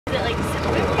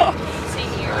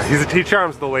He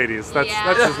charms the ladies. That's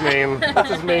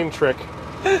his main trick.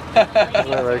 Isn't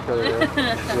that right, Cody?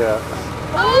 Yeah.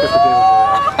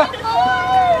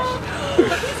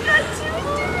 He's got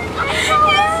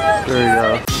two. There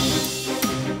you go.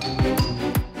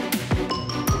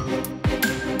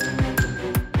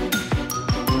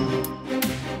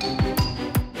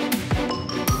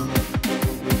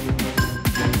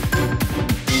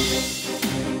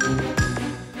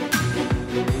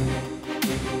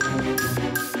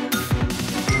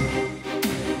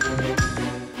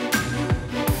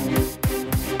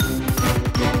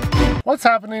 What's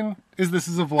happening is this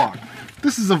is a vlog.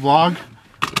 This is a vlog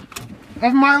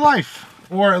of my life,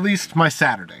 or at least my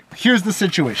Saturday. Here's the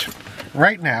situation.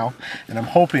 Right now, and I'm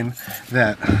hoping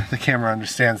that the camera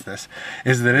understands this,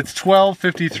 is that it's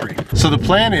 12:53. So the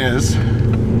plan is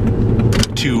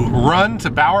to run to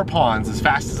Bower Ponds as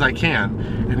fast as I can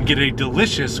and get a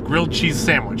delicious grilled cheese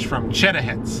sandwich from Chedda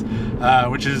Heads,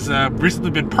 which has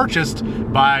recently been purchased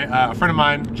by a friend of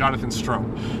mine, Jonathan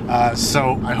Strom.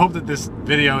 So I hope that this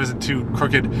video isn't too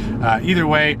crooked. Either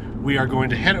way, we are going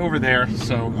to head over there.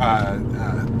 So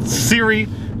Siri,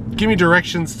 give me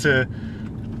directions to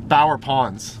Bower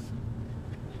Ponds.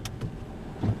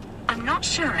 I'm not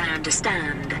sure I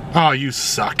understand. Oh, you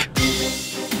suck.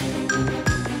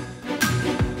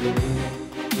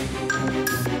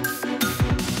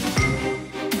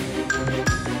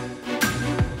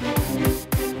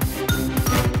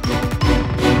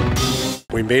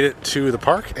 We made it to the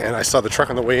park and I saw the truck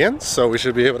on the way in, so we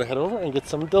should be able to head over and get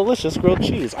some delicious grilled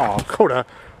cheese. Oh, Coda,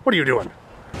 what are you doing?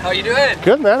 How you doing?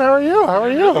 Good, man. How are you? How are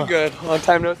you? I'm good. Long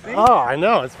time no see. Oh, I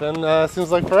know. It's been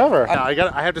seems like forever.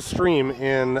 I have to stream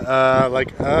in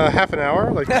like half an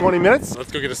hour, like 20 minutes.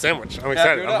 Let's go get a sandwich. I'm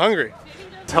excited. I'm hungry.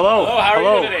 Hello. Hello, how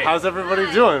are you today? How's everybody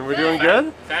doing? We're doing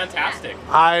good? Fantastic.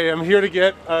 I am here to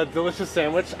get a delicious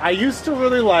sandwich. I used to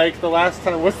really like the last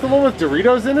time. What's the one with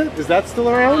Doritos in it? Is that still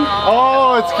around?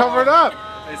 Oh, it's covered up.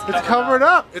 It's covered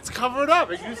up. It's covered up.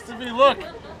 It used to be, look,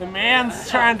 the man's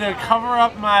trying to cover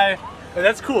up my...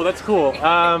 That's cool. That's cool.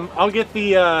 I'll get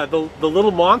the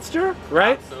little monster,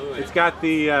 right? Absolutely. It's got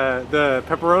the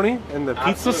pepperoni and the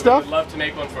pizza stuff. I'd love to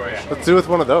make one for you. Let's do with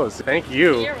one of those. Thank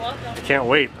you. You're welcome. Can't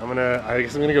wait. I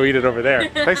guess I'm gonna go eat it over there.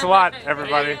 Thanks a lot,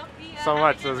 everybody, so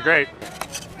much. It was great.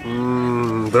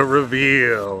 The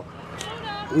reveal.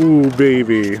 Ooh,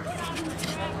 baby.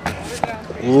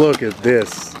 Look at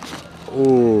this.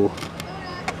 Ooh.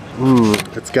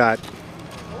 It's got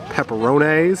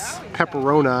pepperonis.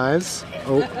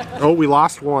 Oh, we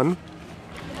lost one.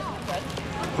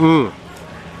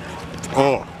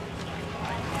 Oh.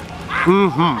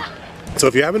 So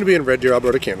if you happen to be in Red Deer,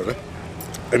 Alberta, Canada,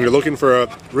 and you're looking for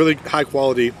a really high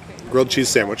quality grilled cheese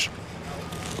sandwich,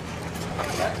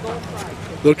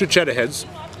 look at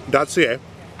CheddaHeads.ca.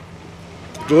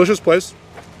 Delicious place,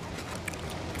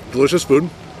 delicious food,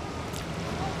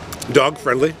 dog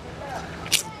friendly,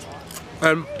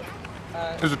 and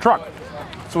there's a truck,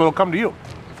 so it'll come to you.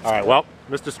 All right, well,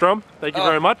 Mr. Strom, thank you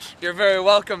very much. You're very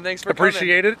welcome. Thanks for coming.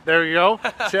 Appreciate it. There you go.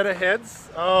 Chedda Heads.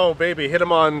 Oh, baby. Hit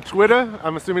them on Twitter.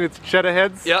 I'm assuming it's Chedda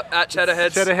Heads. Yep, at Chedda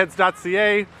Heads.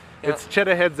 CheddaHeads.ca. Yep. It's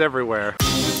Chedda Heads everywhere.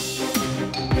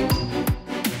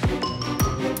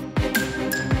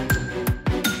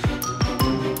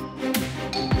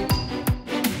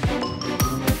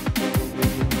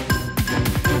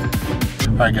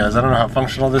 Alright guys, I don't know how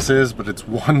functional this is, but it's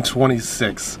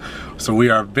 1:26, so we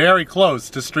are very close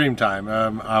to stream time.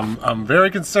 I'm very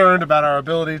concerned about our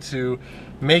ability to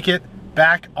make it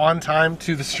back on time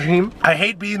to the stream. I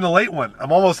hate being the late one.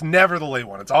 I'm almost never the late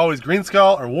one. It's always Green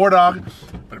Skull or War Dog,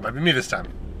 but it might be me this time.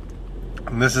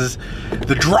 And this is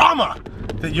the drama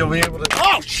that you'll be able to...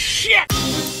 Oh, shit!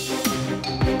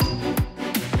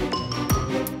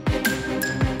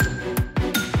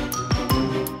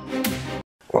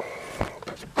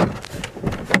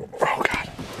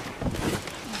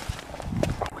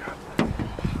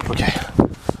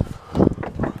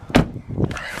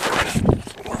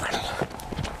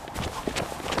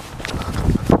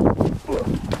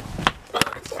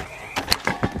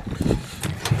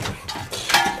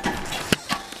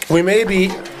 We may be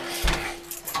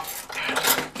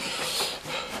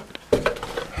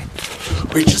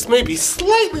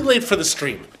slightly late for the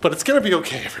stream, but it's gonna be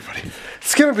okay, everybody.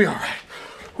 It's gonna be all right.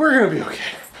 We're gonna be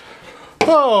okay.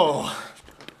 Oh,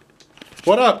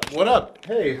 what up? What up?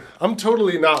 Hey, I'm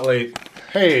totally not late.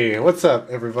 Hey, what's up,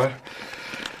 everybody?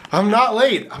 I'm not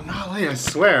late. I'm not late. I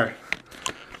swear.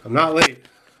 I'm not late.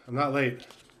 I'm not late.